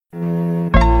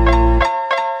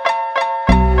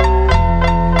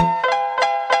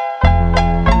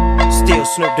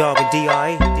Snoop Dogg and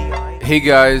D.I. Hey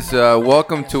guys,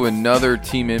 welcome to another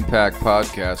Team Impact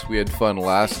podcast. We had fun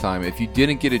last time. If you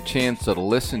didn't get a chance to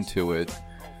listen to it,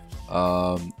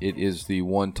 it is the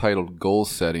one titled Goal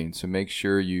Setting, so make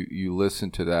sure you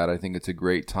listen to that. I think it's a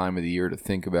great time of the year to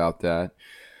think about that.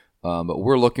 But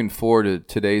we're looking forward to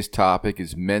today's topic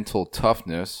is mental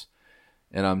toughness,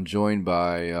 and I'm joined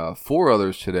by four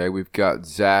others today. We've got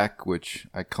Zach, which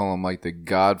I call him like the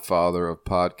godfather of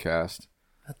podcast.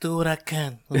 I do what I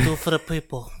can. I do it for the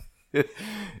people.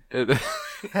 and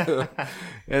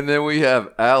then we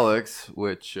have Alex,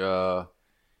 which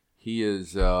he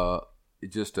is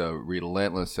just a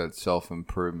relentless at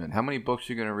self-improvement. How many books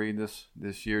are you going to read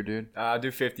this year, dude? I'll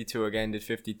do 52 again. Did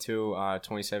 52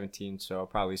 2017, so I'll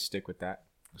probably stick with that.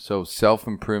 So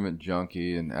self-improvement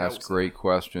junkie and ask great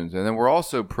questions. And then we're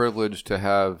also privileged to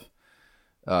have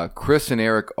Chris and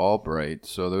Eric Albright.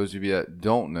 So those of you that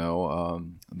don't know,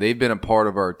 they've been a part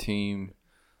of our team.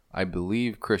 I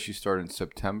believe, Chris, you started in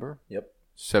September? Yep.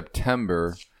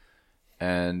 September.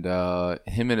 And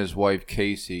him and his wife,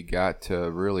 Casey, got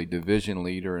to really division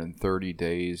leader in 30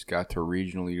 days, got to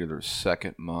regional leader their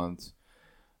second month.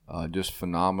 Just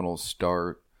phenomenal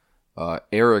start.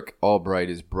 Eric Albright,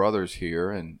 his brother's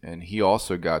here, and he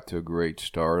also got to a great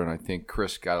start. And I think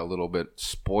Chris got a little bit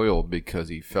spoiled because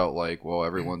he felt like, well,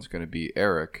 everyone's going to be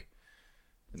Eric.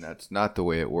 And that's not the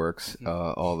way it works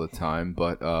all the time.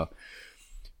 But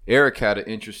Eric had an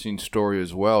interesting story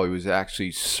as well. He was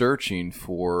actually searching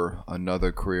for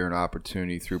another career and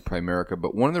opportunity through Primerica.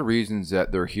 But one of the reasons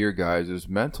that they're here, guys, is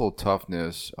mental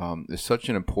toughness is such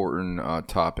an important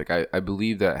topic. I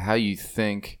believe that how you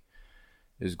think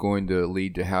is going to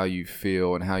lead to how you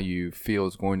feel, and how you feel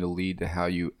is going to lead to how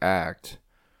you act.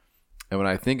 And when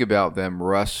I think about them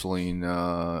wrestling,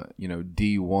 D1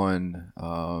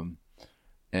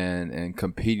 and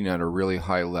competing at a really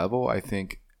high level, I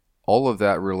think all of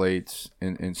that relates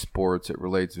in sports. It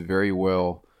relates very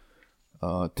well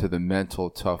to the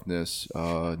mental toughness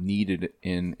needed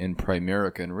in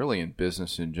Primerica and really in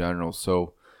business in general.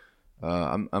 So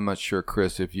I'm not sure,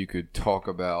 Chris, if you could talk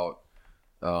about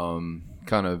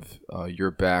kind of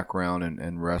your background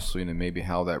and wrestling and maybe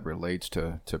how that relates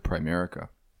to Primerica.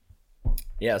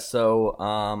 Yeah, so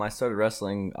I started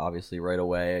wrestling obviously right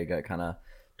away. I got kind of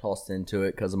tossed into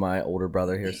it because of my older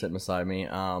brother here sitting beside me.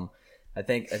 I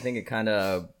think it kind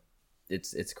of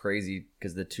it's crazy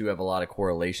because the two have a lot of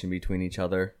correlation between each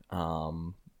other.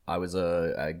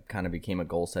 I kind of became a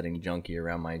goal setting junkie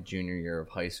around my junior year of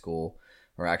high school,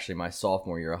 or actually my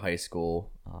sophomore year of high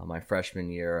school. My freshman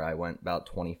year, I went about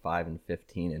 25-15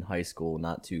 in high school,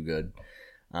 not too good.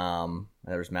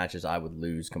 There was matches I would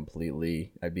lose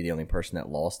completely. I'd be the only person that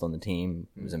lost on the team.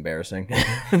 It was embarrassing.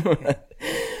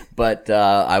 But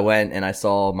I went and I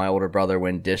saw my older brother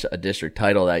win a district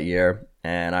title that year,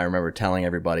 and I remember telling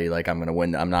everybody, like, I'm going to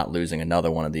win. I'm not losing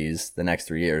another one of these the next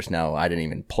 3 years. No, I didn't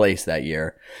even place that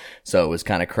year. So it was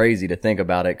kind of crazy to think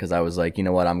about it because I was like, you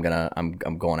know what, I'm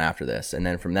going after this. And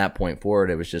then from that point forward,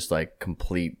 it was just like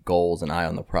complete goals and eye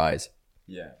on the prize.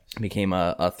 Yeah. Became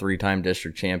a 3-time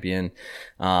district champion.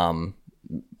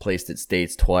 Placed at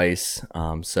states twice.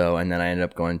 And then I ended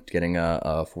up getting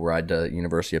a full ride to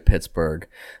University of Pittsburgh.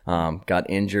 Got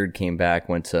injured, came back,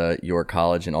 went to York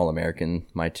College and All-American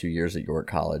my 2 years at York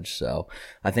College. So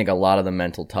I think a lot of the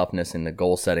mental toughness and the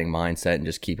goal setting mindset and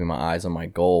just keeping my eyes on my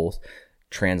goals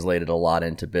translated a lot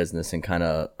into business and kind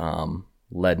of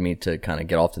led me to kind of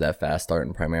get off to that fast start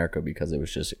in Primerica because it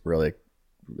was just really,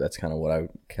 that's kind of what I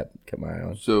kept my eye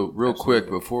on. So real quick,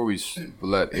 before we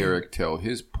let Eric tell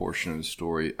his portion of the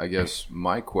story, I guess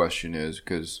my question is,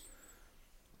 because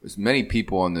as many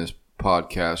people on this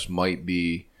podcast might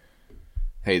be,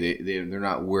 hey, they're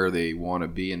not where they want to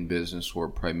be in business or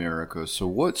Primerica. So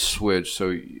what switched?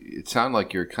 So it sounded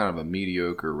like you're kind of a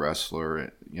mediocre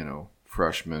wrestler,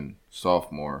 freshman,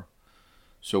 sophomore.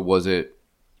 So was it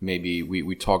maybe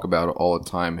we talk about it all the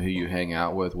time, who you hang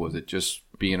out with? Was it just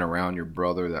being around your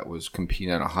brother that was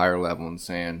competing at a higher level and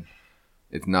saying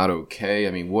it's not okay?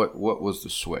 I mean, what was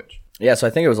the switch? Yeah, so I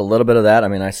think it was a little bit of that. I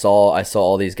mean, I saw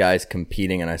all these guys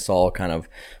competing, and I saw kind of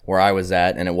where I was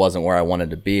at, and it wasn't where I wanted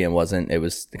to be, and it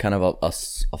was kind of a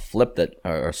flip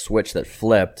or a switch that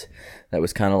flipped. That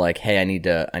was kind of like, hey, I need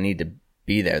to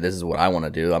be there. This is what I want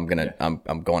to do. I'm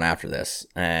going after this,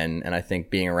 and I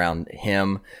think being around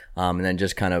him, and then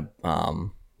just kind of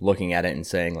looking at it and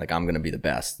saying, like, I'm going to be the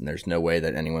best, and there's no way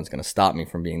that anyone's going to stop me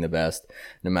from being the best,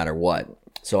 no matter what.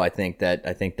 So I think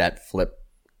that flipped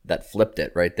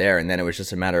it right there, and then it was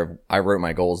just a matter of I wrote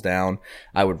my goals down.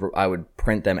 I would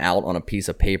print them out on a piece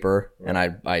of paper, right,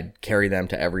 and I'd carry them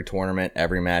to every tournament,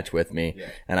 every match with me,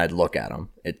 and I'd look at them.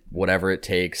 Whatever it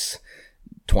takes.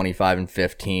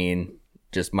 25-15.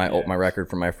 Just my record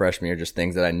from my freshman year, just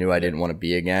things that I knew I didn't want to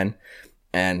be again.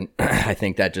 And I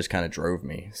think that just kind of drove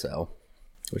me, so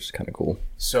which is kind of cool.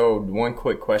 So one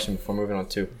quick question before moving on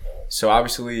too. So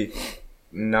obviously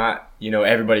not,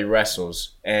 everybody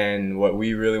wrestles, and what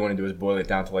we really want to do is boil it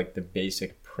down to like the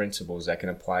basic principles that can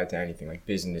apply to anything like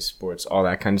business, sports, all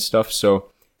that kind of stuff. So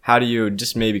how do you,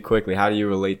 just maybe quickly, how do you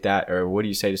relate that, or what do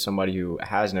you say to somebody who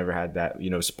has never had that,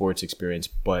 sports experience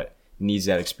but needs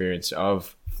that experience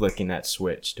of flicking that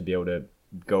switch to be able to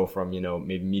go from,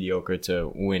 maybe mediocre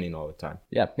to winning all the time?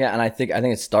 Yeah, and I think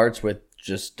it starts with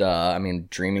just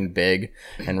dreaming big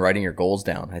and writing your goals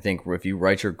down. I think if you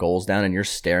write your goals down and you're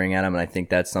staring at them, and I think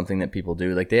that's something that people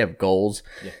do. Like, they have goals,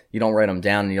 you don't write them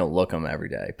down and you don't look them every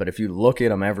day. But if you look at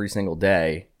them every single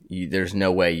day, there's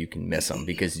no way you can miss them,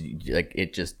 because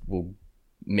it just will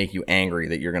make you angry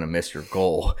that you're going to miss your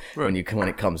goal when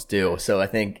it comes due. So I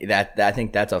think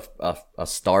that's a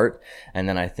start, and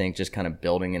then I think just kind of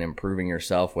building and improving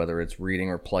yourself, whether it's reading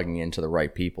or plugging into the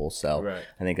right people. So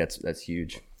I think that's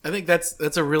huge. I think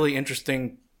that's a really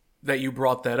interesting that you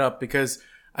brought that up, because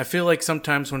I feel like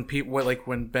sometimes when people, like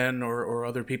when Ben or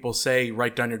other people say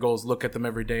write down your goals, look at them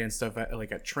every day and stuff,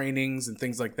 like at trainings and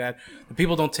things like that, the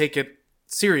people don't take it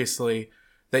seriously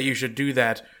that you should do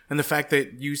that. And the fact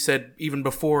that you said even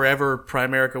before ever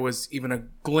Primerica was even a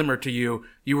glimmer to you,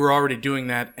 you were already doing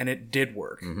that, and it did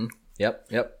work. Mm-hmm. Yep.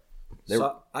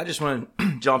 So I just want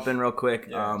to jump in real quick.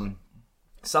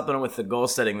 Something with the goal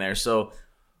setting there. So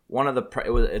one of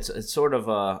it's sort of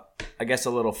I guess a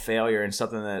little failure, and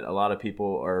something that a lot of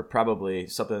people are probably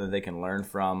something that they can learn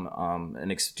from,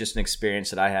 just an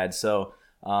experience that I had. So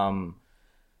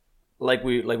like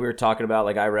we were talking about,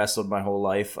 like I wrestled my whole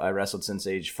life. I wrestled since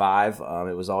age 5.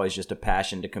 It was always just a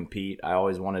passion to compete. I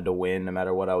always wanted to win no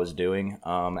matter what I was doing.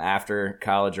 After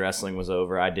college wrestling was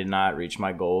over, I did not reach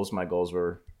my goals. My goals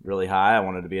were really high. I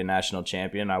wanted to be a national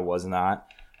champion. I was not.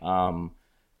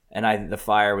 And the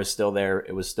fire was still there.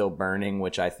 It was still burning,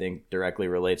 which I think directly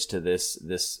relates to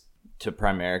to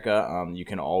Primerica. You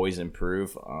can always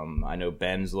improve. I know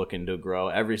Ben's looking to grow.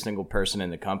 Every single person in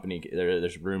the company,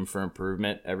 there's room for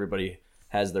improvement. Everybody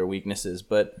has their weaknesses.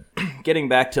 But getting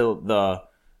back to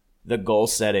the goal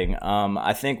setting,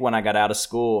 I think when I got out of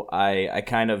school, I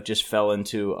kind of just fell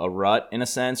into a rut, in a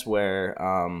sense, where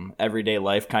everyday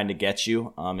life kind of gets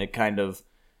you.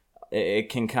 It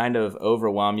can kind of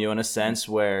overwhelm you in a sense,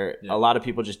 where a lot of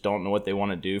people just don't know what they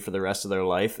want to do for the rest of their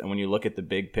life. And when you look at the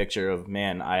big picture of,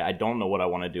 man, I don't know what I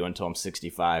want to do until I'm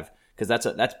 65, because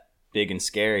that's big and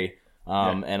scary.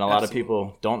 And a lot of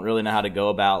people don't really know how to go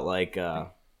about,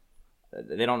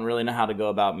 they don't really know how to go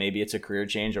about, maybe it's a career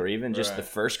change or even just the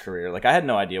first career. Like, I had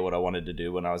no idea what I wanted to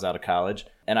do when I was out of college.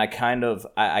 And I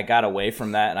I got away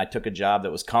from that, and I took a job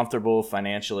that was comfortable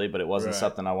financially, but it wasn't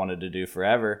something I wanted to do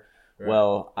forever.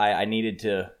 Well, I needed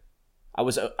to.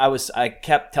 I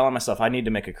kept telling myself I need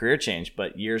to make a career change,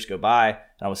 but years go by and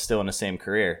I was still in the same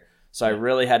career. So I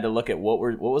really had to look at what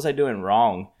was I doing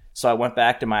wrong. So I went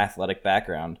back to my athletic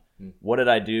background. What did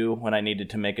I do when I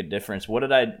needed to make a difference? When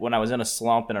I was in a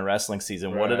slump in a wrestling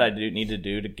season? What did I need to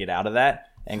do to get out of that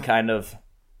and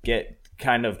get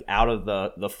out of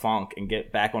the funk and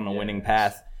get back on the winning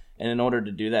path? And in order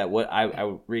to do that,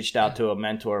 I reached out to a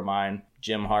mentor of mine,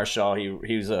 Jim Harshaw.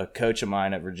 He was a coach of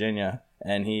mine at Virginia,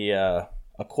 and a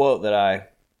quote that I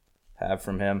have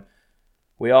from him: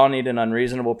 "We all need an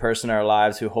unreasonable person in our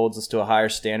lives who holds us to a higher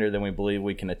standard than we believe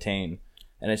we can attain."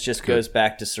 And it just goes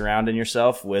back to surrounding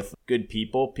yourself with good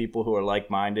people who are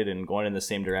like-minded and going in the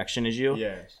same direction as you,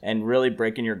 and really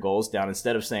breaking your goals down.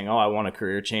 Instead of saying, "Oh, I want a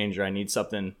career change," or "I need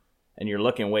something," and you're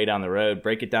looking way down the road,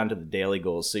 break it down to the daily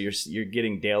goals. So you're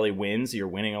getting daily wins. You're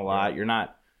winning a lot. You're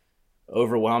not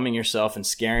overwhelming yourself and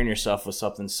scaring yourself with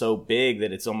something so big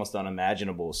that it's almost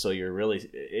unimaginable. So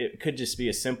it could just be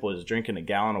as simple as drinking a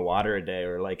gallon of water a day,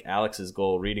 or like Alex's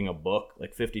goal, reading a book,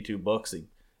 like 52 books.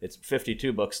 It's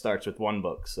 52 books starts with 1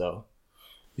 book. So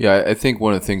yeah, I think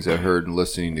one of the things I heard in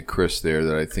listening to Chris there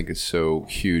that I think is so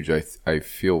huge, I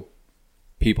feel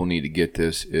people need to get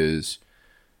this, is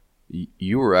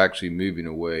you were actually moving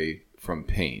away from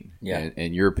pain.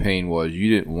 And your pain was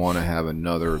you didn't want to have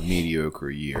another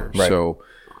mediocre year. So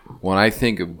when I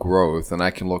think of growth, and I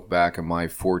can look back at my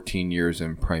 14 years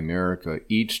in Primerica,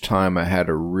 each time I had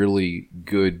a really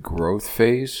good growth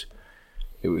phase,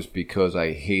 it was because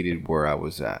I hated where I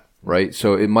was at, right?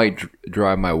 So it might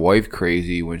drive my wife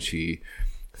crazy when she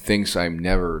thinks I'm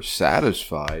never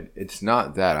satisfied. It's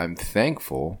not that. I'm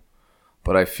thankful,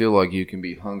 but I feel like you can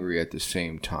be hungry at the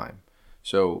same time.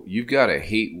 So you've got to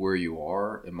hate where you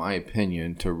are, in my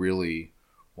opinion, to really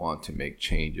want to make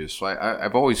changes. So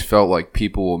I've always felt like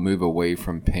people will move away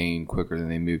from pain quicker than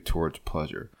they move towards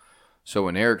pleasure. So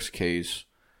in Eric's case,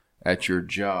 at your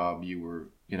job, you were,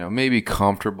 maybe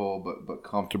comfortable, but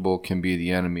comfortable can be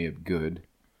the enemy of good.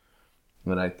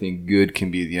 And I think good can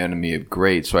be the enemy of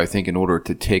great. So I think in order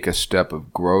to take a step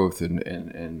of growth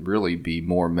and really be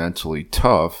more mentally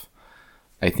tough,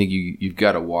 I think you've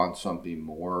got to want something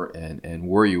more, and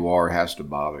where you are has to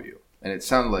bother you. And it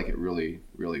sounded like it really,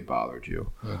 really bothered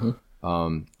you.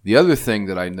 Mm-hmm. The other thing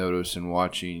that I noticed in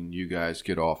watching you guys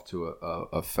get off to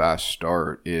a fast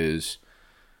start is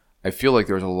I feel like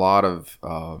there's a lot of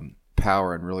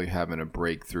power in really having a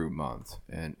breakthrough month.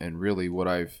 And really what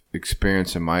I've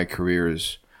experienced in my career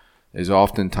is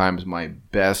oftentimes my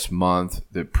best month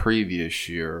the previous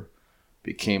year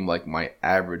became like my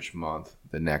average month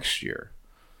the next year.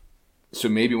 So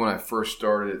maybe when I first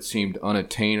started, it seemed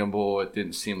unattainable. It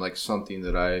didn't seem like something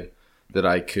that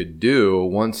I could do.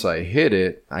 Once I hit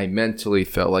it, I mentally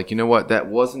felt like, you know what, that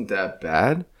wasn't that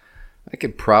bad. I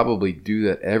could probably do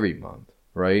that every month,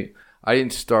 right? I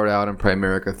didn't start out in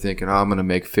Primerica thinking, I'm going to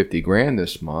make 50 grand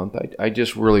this month. I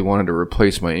just really wanted to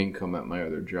replace my income at my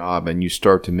other job. And you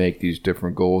start to make these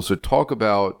different goals. So talk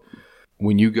about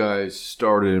when you guys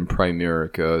started in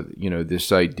Primerica,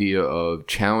 this idea of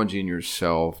challenging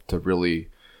yourself to really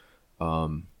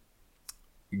go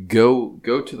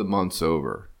to the months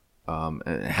over,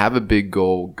 and have a big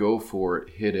goal, go for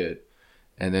it, hit it,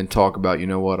 and then talk about, you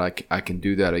know what, I can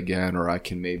do that again, or I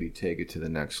can maybe take it to the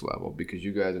next level, because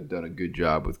you guys have done a good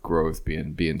job with growth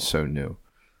being so new.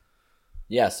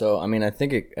 Yeah, so I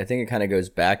think it kind of goes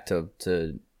back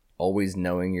to always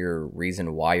knowing your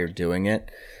reason why you're doing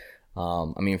it.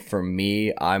 For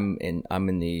me, I'm in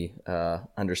the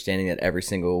understanding that every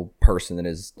single person that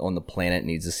is on the planet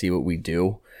needs to see what we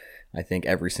do. I think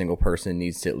every single person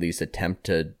needs to at least attempt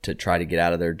to try to get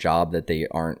out of their job that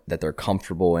they're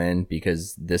comfortable in,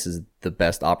 because this is the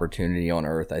best opportunity on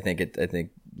earth. I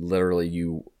think literally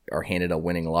you are handed a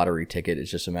winning lottery ticket.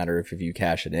 It's just a matter of if you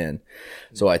cash it in.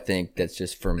 So I think that's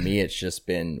just, for me, it's just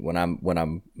been when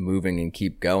I'm moving and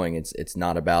keep going, it's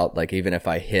not about like, even if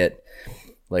I hit,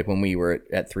 like when we were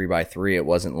at 3x3, it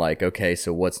wasn't like, okay,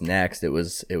 so what's next? It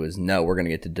was no, we're going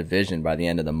to get to division by the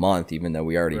end of the month, even though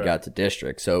we already got to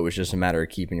district. So it was just a matter of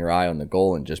keeping your eye on the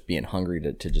goal and just being hungry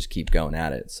to just keep going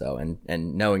at it. So,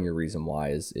 and knowing your reason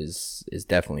why is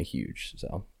definitely huge.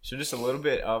 So just a little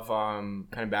bit of kind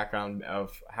of background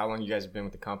of how long you guys have been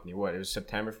with the company. What, it was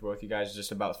September for both you guys,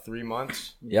 just about 3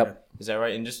 months? Yep. Is that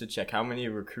right? And just to check, how many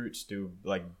recruits do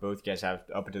like both guys have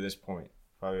up to this point?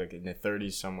 Probably like in the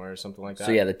 30s somewhere or something like that.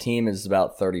 So yeah, the team is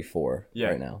about 34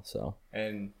 right now. So.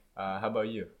 And how about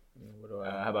you?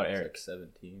 How about Eric? Like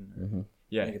 17. Mm-hmm.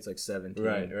 Yeah, I think it's like 17.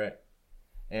 Right.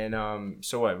 And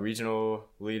so what? Regional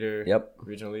leader? Yep.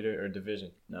 Regional leader or division?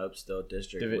 Nope, still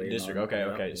district. District.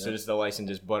 Okay. Yeah. So just the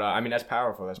licenses, but that's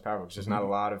powerful. That's powerful because there's not a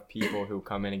lot of people who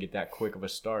come in and get that quick of a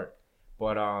start.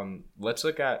 But let's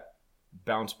look at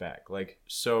bounce back.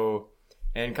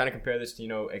 And kind of compare this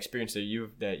to, experience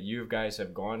that you guys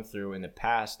have gone through in the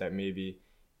past that maybe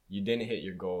you didn't hit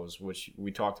your goals, which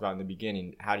we talked about in the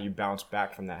beginning. How do you bounce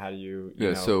back from that? How do you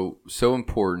so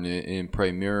important in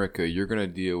Primerica, you're going to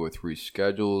deal with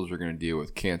reschedules, you're going to deal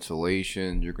with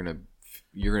cancellations, you're going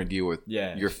to deal with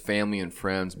your family and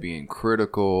friends being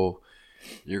critical.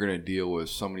 You're going to deal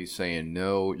with somebody saying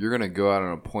no. You're going to go out on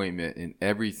an appointment and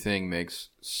everything makes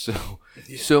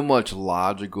so much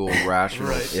logical,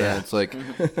 rational sense. Like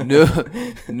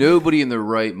nobody in their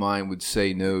right mind would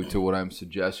say no to what I'm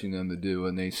suggesting them to do,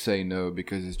 and they say no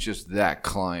because it's just that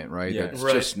client, right? Yeah. That's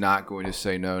just not going to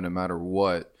say no matter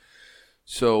what.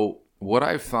 So what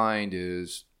I find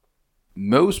is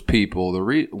most people,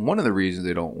 one of the reasons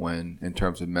they don't win in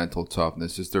terms of mental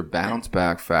toughness is their bounce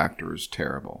back factor is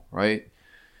terrible, right?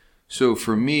 So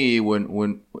for me,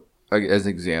 when as an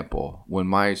example, when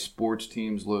my sports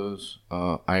teams lose,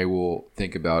 I will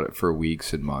think about it for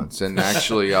weeks and months, and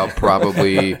actually, I'll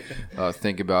probably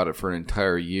think about it for an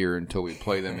entire year until we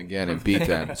play them again and beat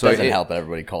them. So doesn't help that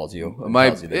everybody calls you.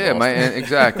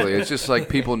 Exactly. It's just like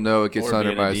people know it gets Or under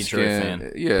being a my Detroit skin.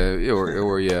 fan.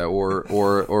 Yeah,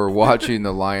 or watching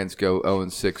the Lions go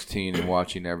 0-16 and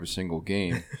watching every single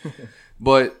game.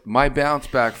 But my bounce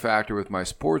back factor with my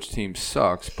sports team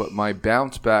sucks. But my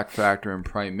bounce back factor in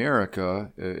Primerica,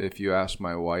 if you ask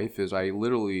my wife, is I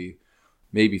literally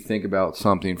maybe think about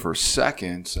something for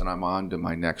seconds and I'm on to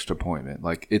my next appointment.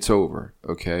 Like, it's over,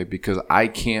 okay? Because I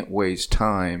can't waste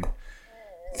time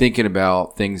thinking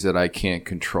about things that I can't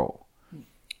control.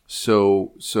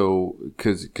 So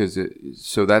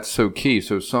that's so key.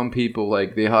 So some people,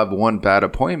 like, they have one bad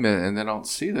appointment and they don't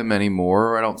see them anymore,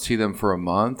 or I don't see them for a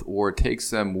month, or it takes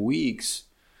them weeks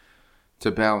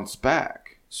to bounce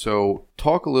back. So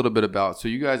talk a little bit about, so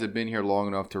you guys have been here long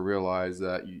enough to realize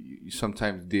that you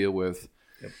sometimes deal with,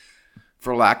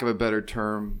 for lack of a better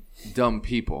term, dumb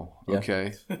people. Yeah.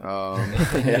 Okay.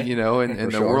 You know,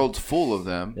 and the world's full of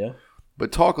them. Yeah.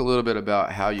 But talk a little bit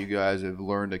about how you guys have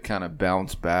learned to kind of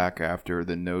bounce back after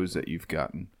the no's that you've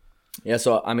gotten. Yeah,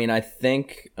 so I mean, I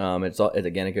think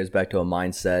it goes back to a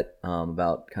mindset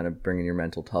about kind of bringing your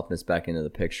mental toughness back into the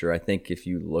picture. I think if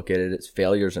you look at it, it's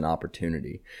failure's an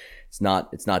opportunity. It's not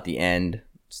the end.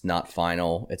 It's not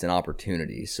final. It's an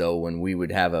opportunity. So when we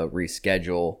would have a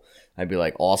reschedule, I'd be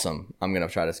like, awesome, I'm gonna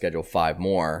try to schedule 5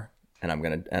 more. And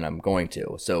I'm going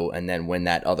to. So, and then when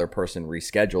that other person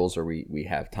reschedules or we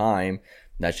have time,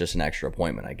 that's just an extra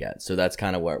appointment I get. So that's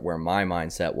kind of where my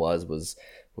mindset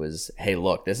was, hey,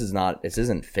 look, this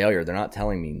isn't failure. They're not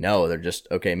telling me no. They're just,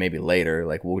 okay, maybe later,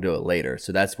 like we'll do it later.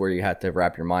 So that's where you have to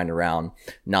wrap your mind around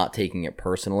not taking it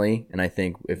personally. And I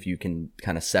think if you can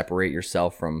kind of separate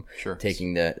yourself from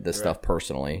taking the stuff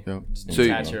personally. Yeah. So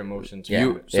attach your emotions.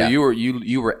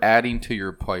 You were adding to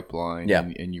your pipeline, Yeah.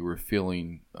 and you were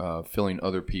filling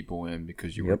other people in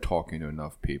because you were talking to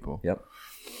enough people. Yep.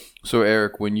 So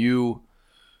Eric, when you,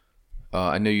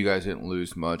 I know you guys didn't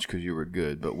lose much because you were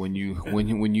good, but when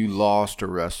you lost a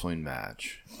wrestling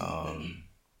match,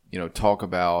 you know, talk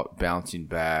about bouncing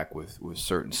back with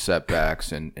certain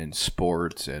setbacks in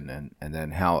sports, and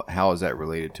then how is that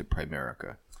related to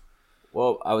Primerica?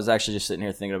 Well, I was actually just sitting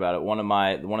here thinking about it.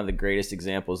 One of the greatest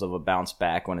examples of a bounce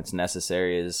back when it's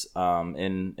necessary is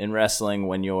in wrestling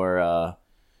when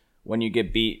you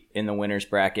get beat in the winner's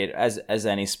bracket, as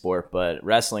any sport, but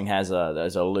wrestling has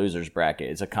a loser's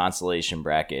bracket. It's a consolation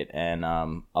bracket, and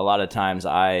a lot of times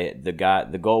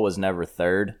the goal was never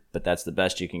third, but that's the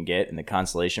best you can get in the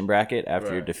consolation bracket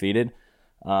after you're defeated.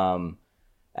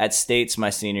 At states my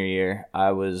senior year,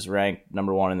 I was ranked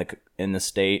number 1 in the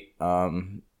state.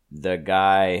 The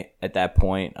guy at that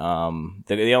point,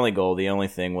 the only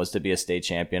thing was to be a state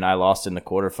champion. I lost in the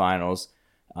quarterfinals.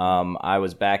 I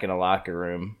was back in a locker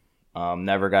room.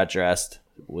 Never got dressed,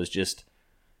 was just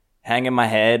hanging my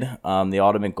head. The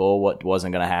ultimate goal, what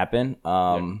wasn't going to happen.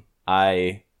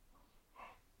 I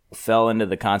fell into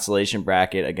the consolation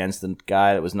bracket against the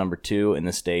guy that was number 2 in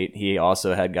the state. He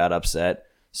also had got upset.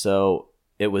 So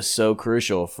it was so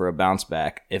crucial for a bounce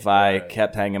back. If I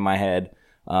kept hanging my head,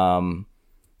 my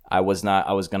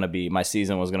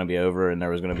season was going to be over and there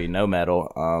was going to be no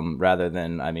medal, rather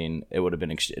than, I mean, it would have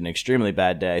been an extremely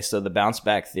bad day. So the bounce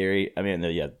back the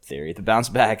bounce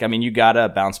back, I mean, you got to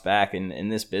bounce back in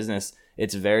this business.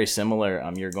 It's very similar.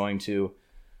 You're going to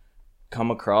come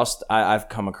across, I've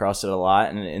come across it a lot.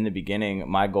 And in the beginning,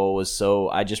 my goal was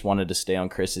I just wanted to stay on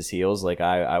Chris's heels. Like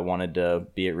I wanted to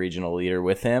be a regional leader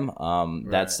with him.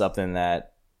 That's something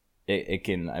that it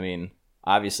can, I mean,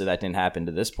 obviously that didn't happen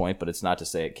to this point, but it's not to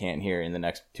say it can't here in the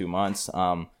next 2 months.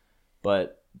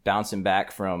 But bouncing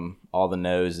back from all the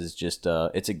no's is just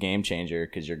it's a game changer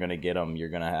because you're going to get them. You're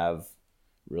going to have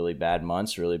really bad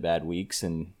months, really bad weeks,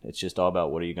 and it's just all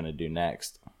about what are you going to do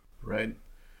next. Right.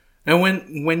 And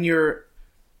when you're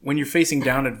facing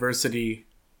down adversity,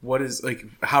 what is like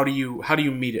how do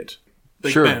you meet it?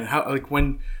 Like, Sure. Ben, how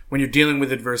when you're dealing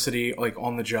with adversity, like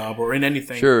on the job or in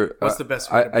anything, Sure. what's the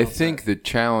best way to I balance think that? the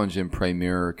challenge in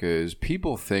Primerica is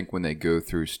people think when they go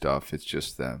through stuff, it's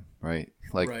just them, right?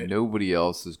 Like Right. nobody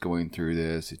else is going through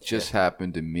this. It just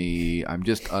happened to me. I'm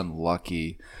just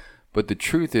unlucky. But the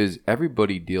truth is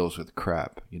everybody deals with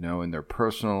crap, you know, in their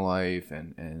personal life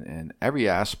and every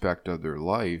aspect of their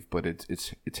life, but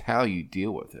it's how you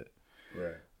deal with it.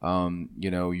 Right.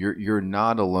 You know, you're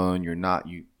not alone. You're not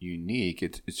unique.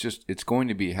 It's going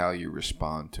to be how you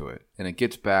respond to it. And it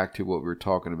gets back to what we were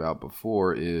talking about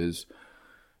before is,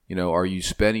 you know, are you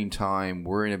spending time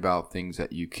worrying about things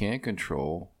that you can't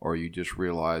control, or are you just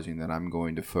realizing that I'm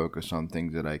going to focus on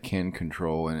things that I can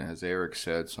control? And as Eric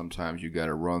said, sometimes you got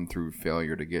to run through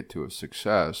failure to get to a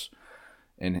success.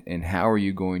 And how are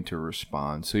you going to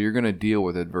respond? So you're going to deal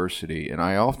with adversity. And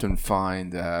I often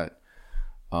find that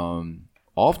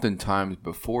oftentimes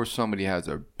before somebody has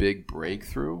a big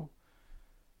breakthrough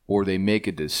or they make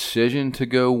a decision to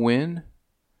go win,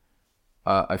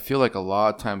 I feel like a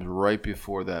lot of times right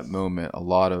before that moment, a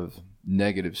lot of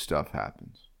negative stuff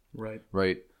happens. Right.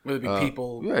 Right. Whether it be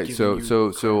people. Right. giving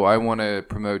So I want to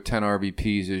promote 10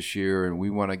 RVPs this year, and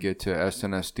we want to get to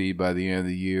SNSD by the end of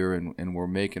the year, and we're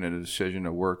making a decision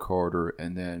to work harder,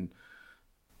 and then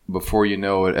before you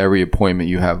know it, every appointment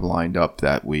you have lined up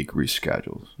that week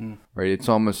reschedules. Right? It's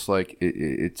almost like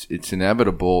it's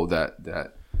inevitable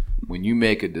that when you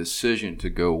make a decision to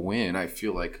go win, I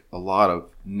feel like a lot of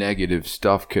negative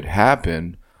stuff could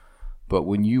happen. But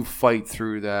when you fight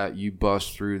through that, you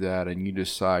bust through that, and you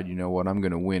decide, you know what, I'm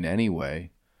going to win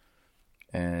anyway,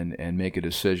 and make a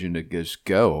decision to just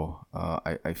go,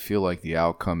 I feel like the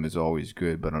outcome is always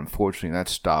good. But unfortunately, that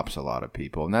stops a lot of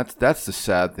people, and that's the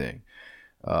sad thing.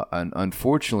 And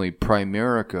unfortunately,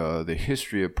 Primerica, the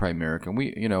history of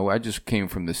Primerica, I just came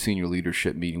from the senior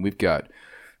leadership meeting. We've got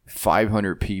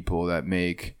 500 people that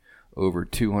make over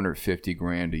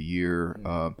 $250,000 a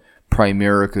year.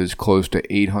 Primerica is close to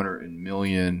 $800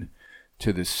 million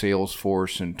to the sales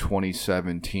force in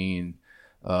 2017.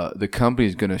 The company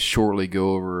is going to shortly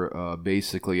go over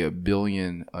basically $1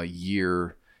 billion a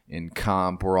year in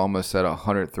comp. We're almost at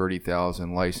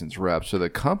 130,000 licensed reps. So the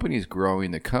company's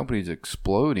growing, the company's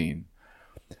exploding.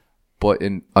 But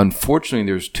unfortunately,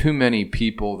 there's too many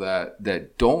people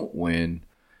that don't win.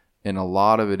 And a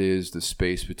lot of it is the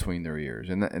space between their ears.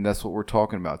 And that's what we're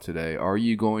talking about today. Are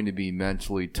you going to be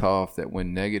mentally tough that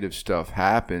when negative stuff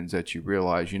happens that you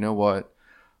realize, you know what?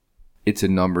 It's a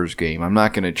numbers game. I'm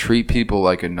not going to treat people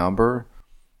like a number,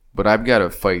 but I've got to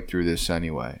fight through this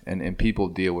anyway. And people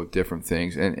deal with different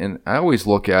things. And I always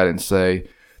look at it and say,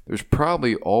 there's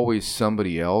probably always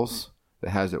somebody else that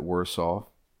has it worse off.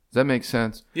 Does that make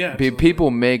sense? Yeah.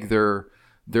 People make their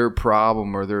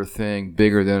problem or their thing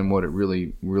bigger than what it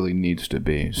really needs to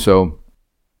be. So,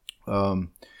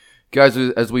 guys,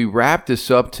 as we wrap this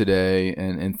up today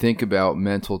and think about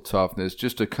mental toughness,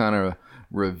 just to kind of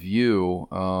review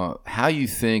how you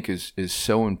think is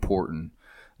so important.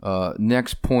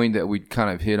 Next point that we kind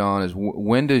of hit on is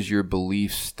when does your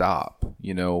belief stop?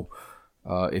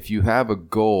 If you have a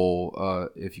goal,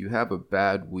 if you have a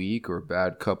bad week or a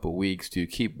bad couple weeks, do you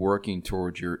keep working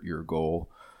towards your goal?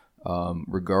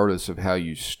 Regardless of how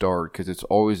you start, because it's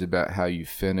always about how you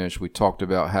finish. We talked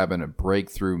about having a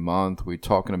breakthrough month. We're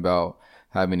talking about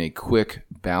having a quick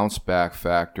bounce back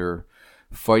factor,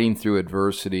 fighting through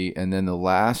adversity. And then the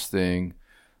last thing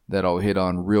that I'll hit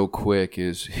on real quick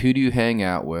is who do you hang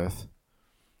out with,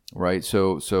 right?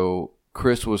 So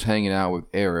Chris was hanging out with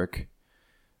Eric.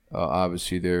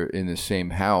 Obviously, they're in the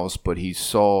same house, but he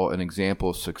saw an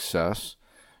example of success.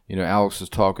 Alex is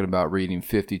talking about reading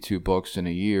 52 books in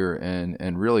a year,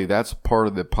 and really that's part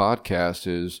of the podcast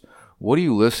is what are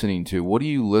you listening to? What are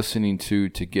you listening to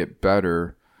get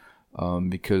better?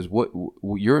 Because what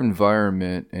your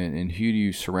environment and who do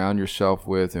you surround yourself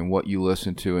with and what you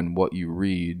listen to and what you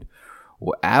read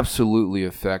will absolutely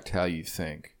affect how you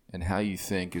think. And how you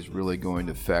think is really going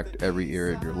to affect every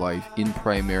area of your life in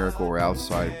Primerica or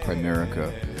outside of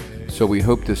Primerica. So we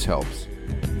hope this helps.